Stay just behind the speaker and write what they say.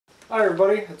Hi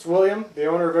everybody, it's William, the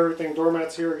owner of Everything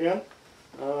Doormats here again,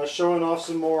 showing off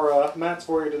some more mats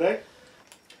for you today.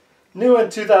 New in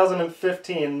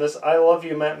 2015, this I Love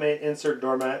You MatMate insert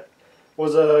doormat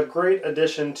was a great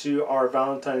addition to our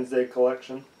Valentine's Day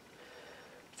collection.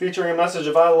 Featuring a message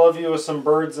of I love you with some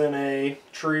birds in a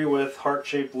tree with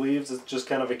heart-shaped leaves. It's just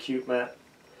kind of a cute mat.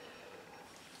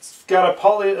 It's got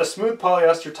a smooth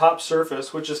polyester top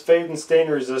surface, which is fade and stain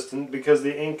resistant because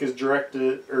the ink is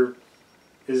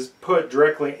put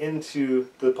directly into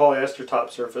the polyester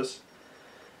top surface.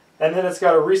 And then it's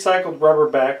got a recycled rubber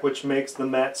back, which makes the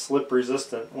mat slip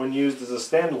resistant when used as a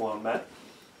standalone mat.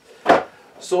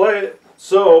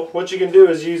 So what you can do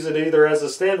is use it either as a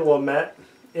standalone mat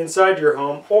inside your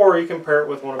home, or you can pair it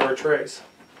with one of our trays.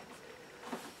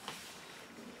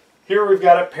 Here we've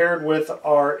got it paired with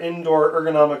our indoor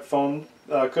ergonomic foam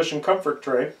cushion comfort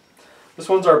tray. This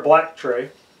one's our black tray.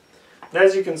 And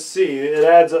as you can see, it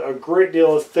adds a great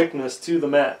deal of thickness to the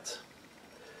mat.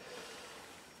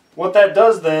 What that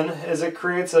does then is it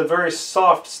creates a very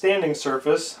soft standing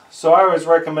surface, so I always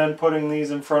recommend putting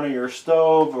these in front of your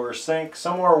stove or sink,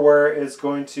 somewhere where it's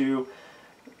going to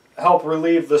help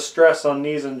relieve the stress on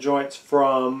knees and joints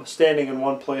from standing in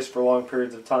one place for long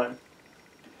periods of time.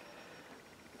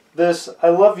 This I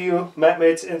Love You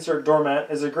MatMate's insert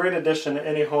doormat is a great addition to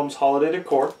any home's holiday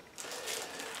decor.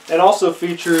 It also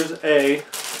features a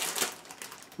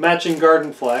matching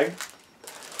garden flag,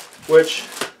 which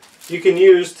you can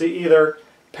use to either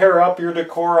pair up your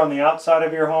decor on the outside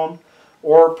of your home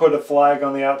or put a flag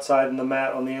on the outside and the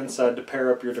mat on the inside to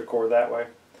pair up your decor that way.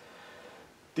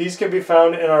 These can be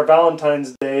found in our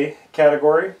Valentine's Day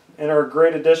category and are a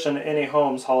great addition to any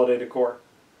home's holiday decor.